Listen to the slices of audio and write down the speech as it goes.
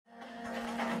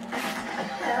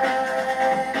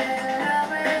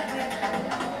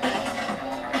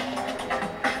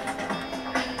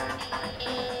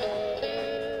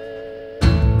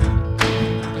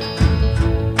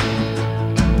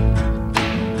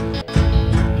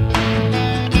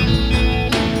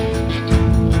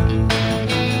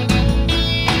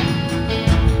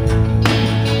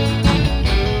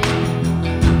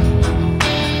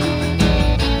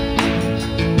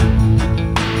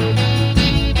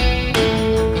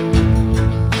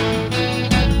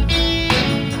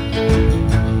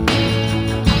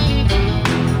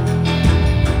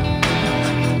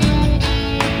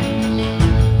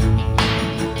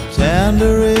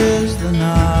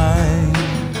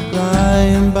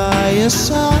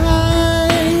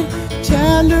aside.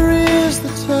 Tender is the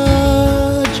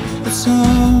touch of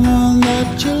someone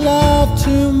that you love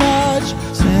too much.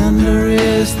 Tender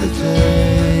is the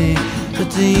day the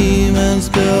demons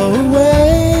go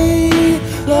away.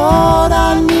 Lord,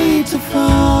 I need to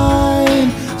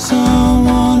find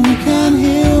someone who can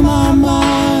heal my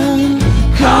mind.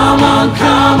 Come on,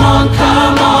 come on,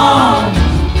 come on,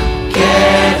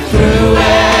 get through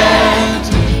it.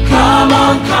 Come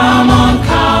on, come on,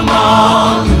 come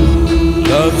on,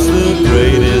 love's the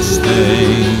greatest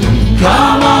thing.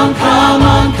 Come on, come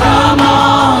on, come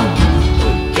on,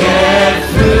 get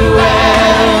through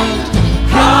it.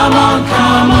 Come on,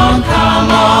 come on, come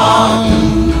on,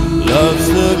 love's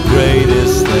the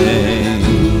greatest thing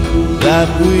that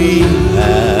we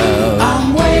have.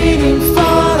 I'm waiting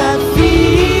for that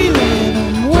feeling.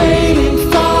 I'm waiting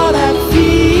for that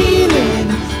feeling.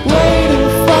 Waiting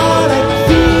for that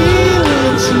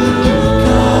feeling to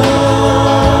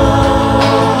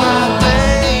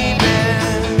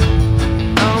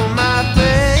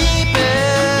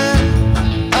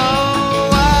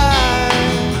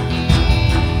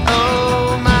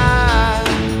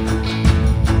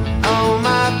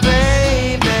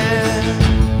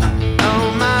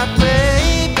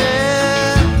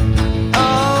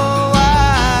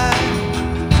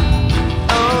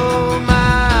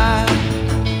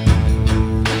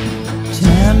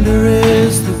Tender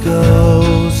is the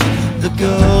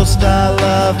ghost I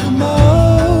love the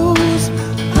most,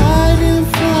 hiding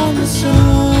from the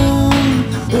sun,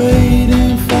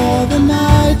 waiting for the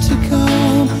night to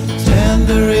come.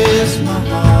 Tender is my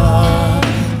heart,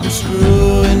 I'm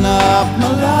screwing up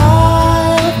my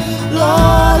life.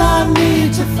 Lord, I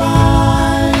need to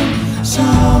find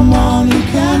someone who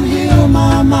can heal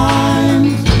my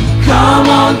mind. Come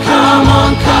on, come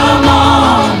on, come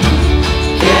on,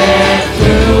 get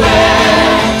through it.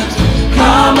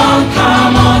 Come on,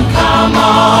 come on, come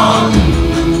on,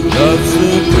 love's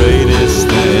the greatest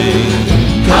thing.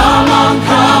 Come on,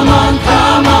 come on,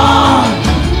 come on,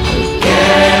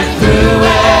 get through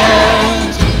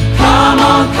it. Come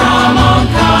on, come on,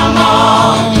 come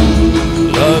on,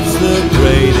 love's the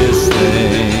greatest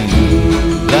thing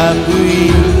that we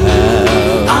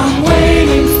have. I'm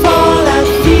waiting for that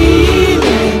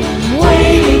feeling. I'm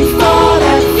waiting for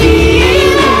that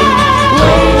feeling.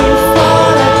 Waiting for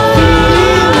that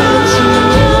feeling to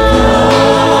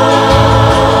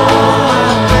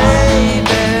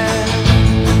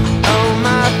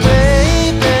My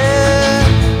baby,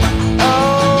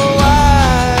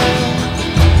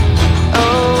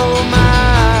 oh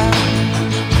my.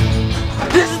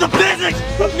 This is the physics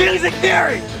of music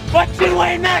theory by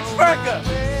Jinwei and I.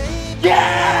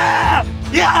 Yeah!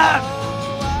 Yeah!